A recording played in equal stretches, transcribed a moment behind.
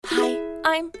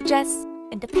I'm Jess,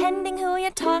 and depending who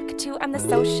you talk to, I'm the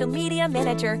social media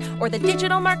manager or the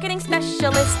digital marketing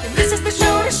specialist. And this is the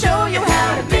show to show you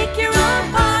how to make your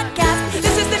own podcast.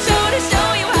 This is the show to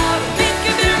show you how to make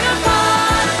your very own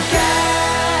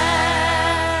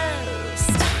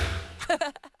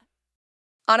podcast.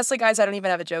 Honestly, guys, I don't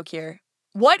even have a joke here.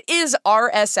 What is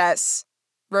RSS?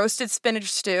 Roasted spinach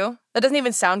stew? That doesn't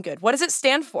even sound good. What does it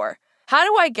stand for? How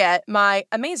do I get my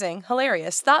amazing,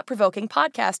 hilarious, thought-provoking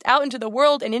podcast out into the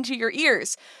world and into your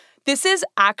ears? This is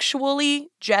actually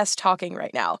Jess talking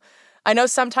right now. I know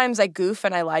sometimes I goof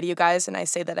and I lie to you guys and I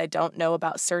say that I don't know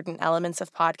about certain elements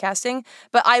of podcasting,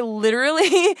 but I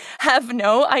literally have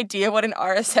no idea what an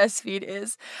RSS feed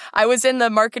is. I was in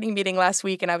the marketing meeting last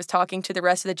week and I was talking to the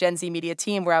rest of the Gen Z media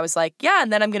team where I was like, yeah,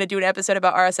 and then I'm going to do an episode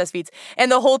about RSS feeds.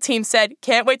 And the whole team said,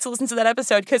 can't wait to listen to that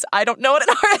episode because I don't know what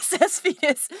an RSS feed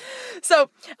is. So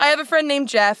I have a friend named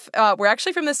Jeff. We're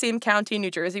actually from the same county,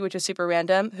 New Jersey, which is super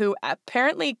random, who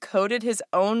apparently coded his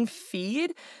own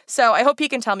feed. So I hope he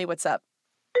can tell me what's up.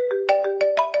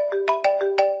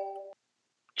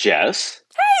 Jess?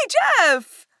 Hey,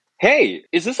 Jeff! Hey,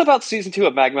 is this about season 2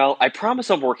 of Magmel? I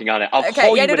promise I'm working on it. I'll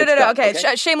call you when it's done.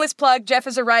 Okay. Shameless plug. Jeff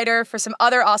is a writer for some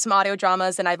other awesome audio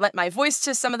dramas, and I've lent my voice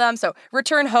to some of them. So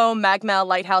Return Home, Magmel,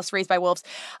 Lighthouse, Raised by Wolves.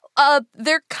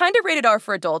 They're kind of rated R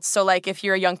for adults. So, like, if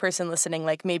you're a young person listening,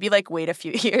 like, maybe, like, wait a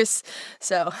few years.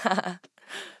 So,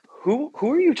 Who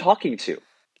are you talking to?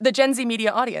 The Gen Z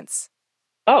media audience.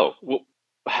 Oh, well,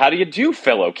 how do you do,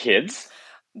 fellow kids?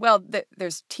 Well,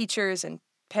 there's teachers and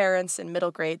parents and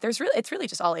middle grade. It's really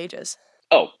just all ages.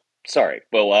 Oh, sorry.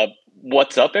 Well,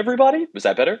 what's up, everybody? Was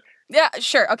that better? Yeah,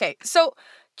 sure. Okay. So,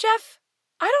 Jeff,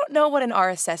 I don't know what an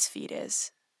RSS feed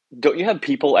is. Don't you have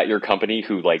people at your company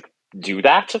who, like, do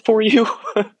that for you?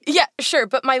 Yeah, sure.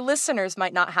 But my listeners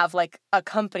might not have, like, a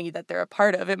company that they're a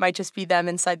part of. It might just be them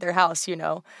inside their house, you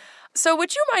know? So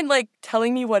would you mind, like,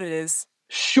 telling me what it is?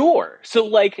 Sure. So,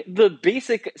 like, the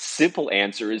basic simple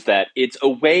answer is that it's a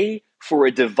way for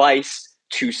a device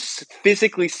to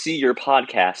physically see your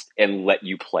podcast and let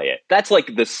you play it. That's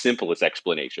like the simplest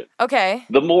explanation. Okay.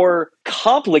 The more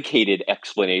complicated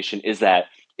explanation is that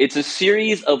it's a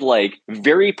series of like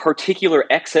very particular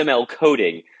XML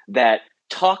coding that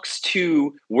talks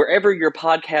to wherever your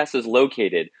podcast is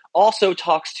located, also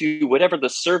talks to whatever the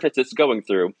service it's going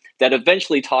through, that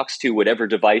eventually talks to whatever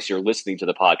device you're listening to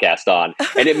the podcast on,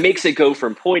 and it makes it go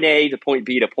from point A to point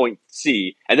B to point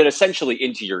C, and then essentially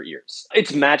into your ears.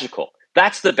 It's magical.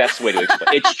 That's the best way to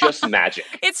explain it. It's just magic.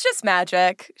 It's just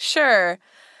magic. Sure.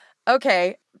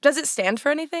 Okay. Does it stand for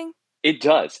anything? It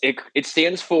does. It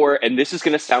stands for, and this is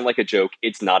going to sound like a joke.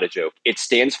 It's not a joke. It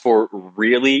stands for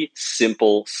really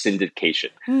simple syndication.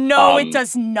 No, it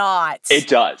does not. It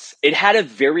does. It had a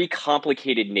very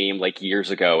complicated name like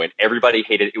years ago, and everybody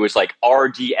hated it. It was like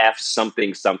RDF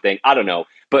something something. I don't know.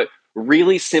 But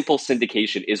really simple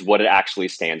syndication is what it actually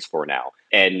stands for now.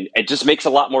 And it just makes a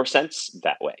lot more sense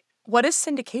that way. What is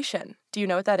syndication? Do you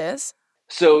know what that is?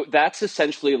 So that's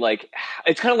essentially like,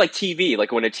 it's kind of like TV.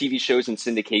 Like when a TV show's in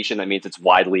syndication, that means it's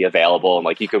widely available and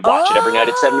like you could watch it every night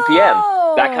at 7 p.m.,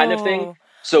 that kind of thing.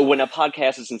 So when a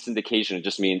podcast is in syndication, it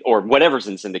just means, or whatever's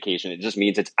in syndication, it just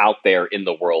means it's out there in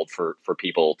the world for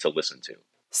people to listen to.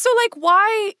 So like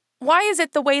why is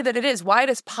it the way that it is? Why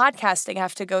does podcasting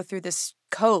have to go through this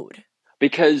code?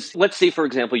 Because let's say, for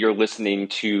example, you're listening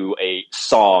to a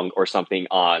song or something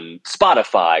on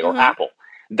Spotify or Apple.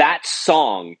 That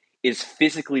song is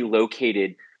physically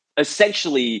located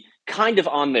essentially kind of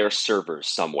on their servers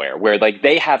somewhere where like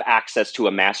they have access to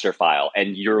a master file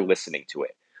and you're listening to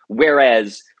it.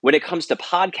 Whereas when it comes to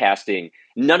podcasting,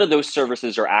 none of those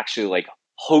services are actually like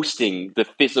hosting the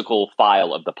physical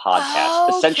file of the podcast.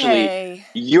 Okay. Essentially,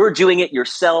 you're doing it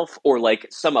yourself or like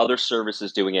some other service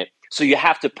is doing it. So you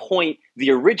have to point the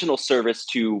original service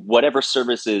to whatever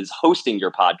service is hosting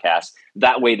your podcast.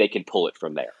 That way they can pull it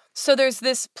from there. So there's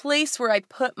this place where I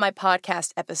put my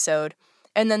podcast episode,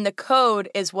 and then the code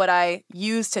is what I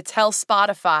use to tell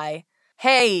Spotify,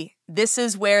 hey, this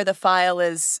is where the file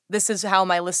is. This is how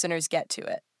my listeners get to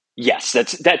it. Yes,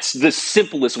 that's the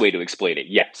simplest way to explain it.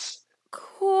 Yes.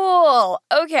 Cool.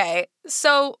 Okay.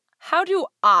 So how do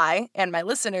I and my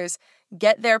listeners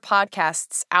get their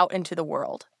podcasts out into the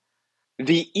world?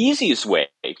 The easiest way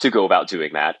to go about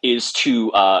doing that is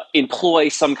to employ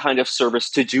some kind of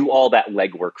service to do all that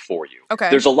legwork for you.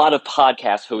 Okay. There's a lot of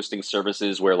podcast hosting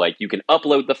services where like you can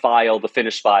upload the file, the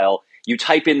finished file, you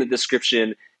type in the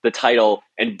description, the title,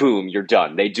 and boom, you're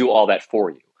done. They do all that for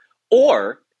you.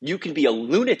 Or you can be a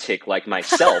lunatic like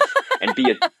myself and be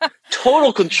a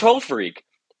total control freak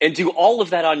and do all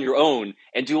of that on your own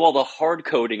and do all the hard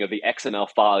coding of the XML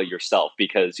file yourself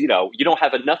because, you don't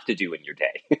have enough to do in your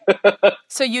day.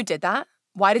 So you did that?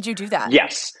 Why did you do that?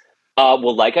 Yes.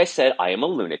 Well, like I said, I am a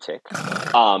lunatic.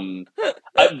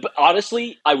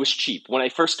 Honestly, I was cheap. When I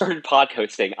first started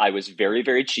podcasting, I was very,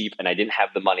 very cheap, and I didn't have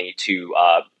the money to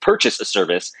purchase a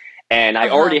service, and I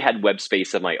already had web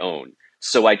space of my own.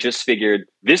 So I just figured,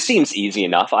 this seems easy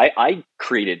enough. I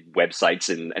created websites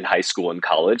in high school and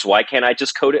college. Why can't I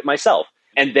just code it myself?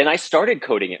 And then I started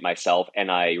coding it myself,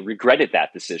 and I regretted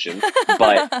that decision.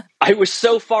 But I was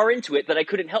so far into it that I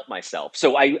couldn't help myself.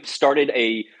 So I got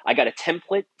a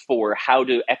template for how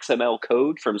to XML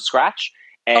code from scratch,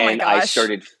 and I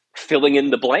started filling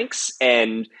in the blanks.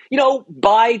 And,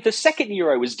 by the second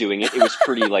year I was doing it, it was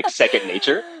pretty like second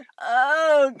nature.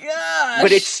 Oh, gosh.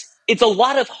 But it's a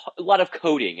lot of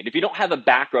coding. And if you don't have a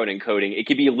background in coding, it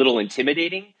can be a little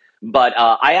intimidating. But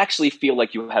I actually feel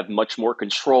like you have much more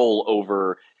control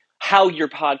over how your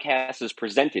podcast is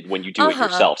presented when you do it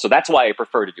yourself. So that's why I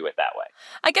prefer to do it that way.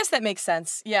 I guess that makes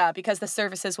sense. Yeah, because the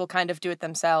services will kind of do it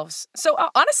themselves. So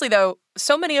honestly, though,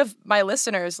 so many of my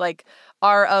listeners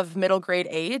are of middle grade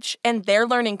age, and they're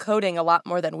learning coding a lot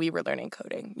more than we were learning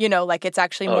coding. It's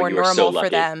actually more normal for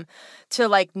them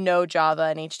to know Java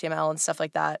and HTML and stuff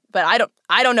like that. But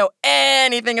I don't know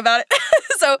anything about it.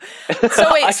 So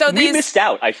wait, we missed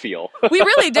out, I feel. We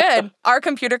really did. Our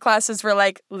computer classes were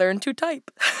learn to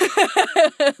type.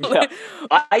 Yeah.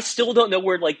 I still don't know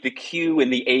where the Q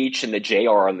and the H and the J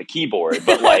are on the keyboard,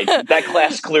 but that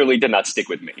class clearly did not stick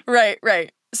with me.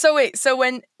 Right. So wait,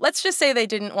 when let's just say they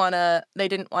didn't want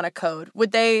to code,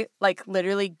 would they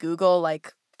literally Google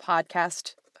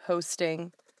podcast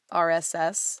hosting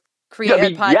RSS, create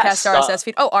a podcast RSS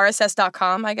feed?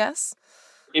 RSS.com, I guess.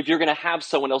 If you're going to have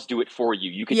someone else do it for you,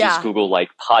 you could just Google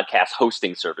podcast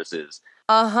hosting services.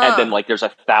 And then there's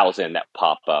 1,000 that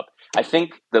pop up. I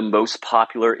think the most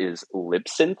popular is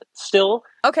Libsyn still.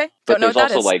 Okay. Don't know what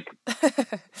that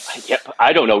is.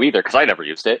 I don't know either because I never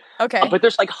used it. Okay. But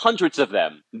there's hundreds of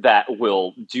them that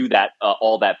will do that,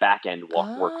 all that back end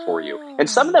work for you. And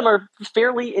some of them are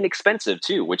fairly inexpensive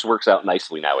too, which works out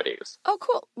nicely nowadays. Oh,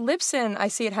 cool. Libsyn, I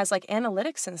see it has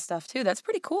analytics and stuff too. That's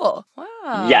pretty cool.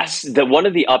 Wow. Yes. One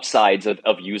of the upsides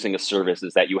of using a service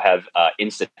is that you have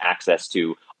instant access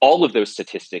to all of those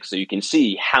statistics, so you can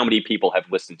see how many people have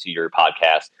listened to your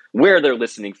podcast, where they're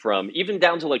listening from, even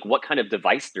down to what kind of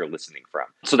device they're listening from.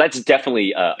 So that's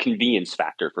definitely a convenience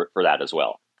factor for that as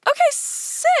well. Okay,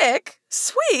 sick.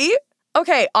 Sweet.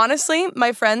 Okay, honestly,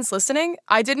 my friends listening,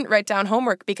 I didn't write down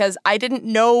homework because I didn't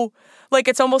know,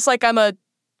 it's almost like I'm a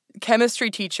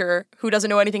chemistry teacher who doesn't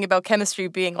know anything about chemistry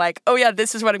being oh yeah,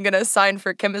 this is what I'm going to assign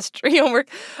for chemistry homework.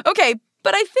 Okay,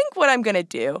 but I think what I'm going to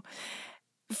do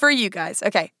for you guys,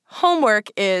 homework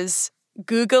is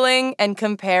Googling and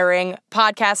comparing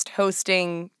podcast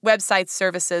hosting, websites,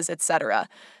 services, etc.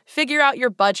 Figure out your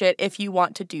budget if you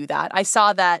want to do that. I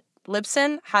saw that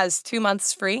Libsyn has 2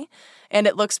 months free, and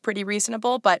it looks pretty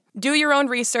reasonable, but do your own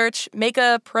research, make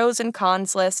a pros and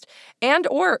cons list, and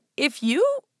or if you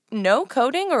know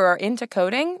coding or are into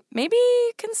coding, maybe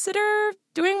consider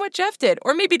doing what Jeff did,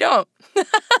 or maybe don't.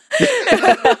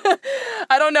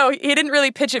 I don't know. He didn't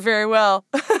really pitch it very well.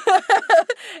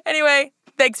 Anyway,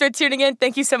 thanks for tuning in.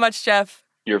 Thank you so much, Jeff.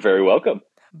 You're very welcome.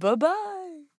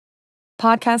 Bye-bye.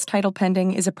 Podcast Title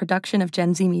Pending is a production of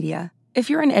Gen Z Media. If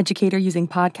you're an educator using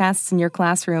podcasts in your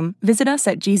classroom, visit us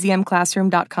at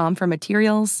gzmclassroom.com for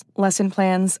materials, lesson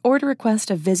plans, or to request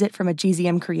a visit from a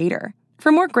GZM creator.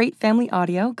 For more great family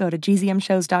audio, go to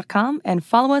gzmshows.com and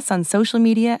follow us on social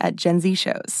media at Gen Z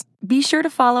Shows. Be sure to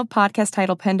follow Podcast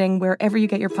Title Pending wherever you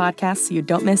get your podcasts so you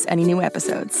don't miss any new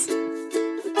episodes.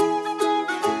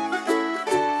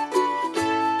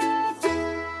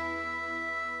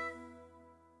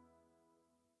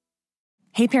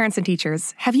 Hey parents and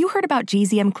teachers, have you heard about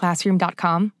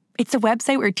gzmclassroom.com? It's a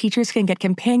website where teachers can get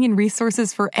companion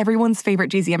resources for everyone's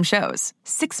favorite GZM shows.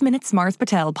 6 Minutes, Mars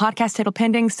Patel, Podcast Title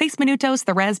Pending, 6 Minutos,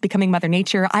 The Res, Becoming Mother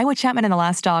Nature, Iowa Chapman and the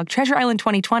Last Dog, Treasure Island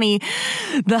 2020,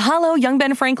 The Hollow, Young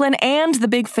Ben Franklin, and The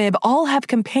Big Fib all have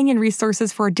companion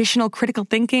resources for additional critical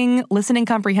thinking, listening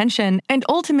comprehension, and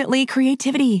ultimately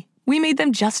creativity. We made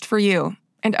them just for you.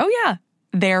 And oh yeah,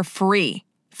 they're free.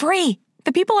 Free!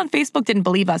 The people on Facebook didn't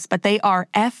believe us, but they are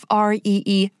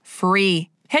free. Free.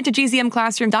 Head to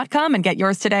gzmclassroom.com and get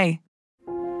yours today.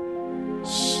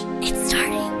 Shh, it's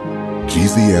starting.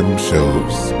 GZM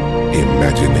shows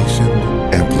Imagination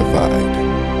Amplified.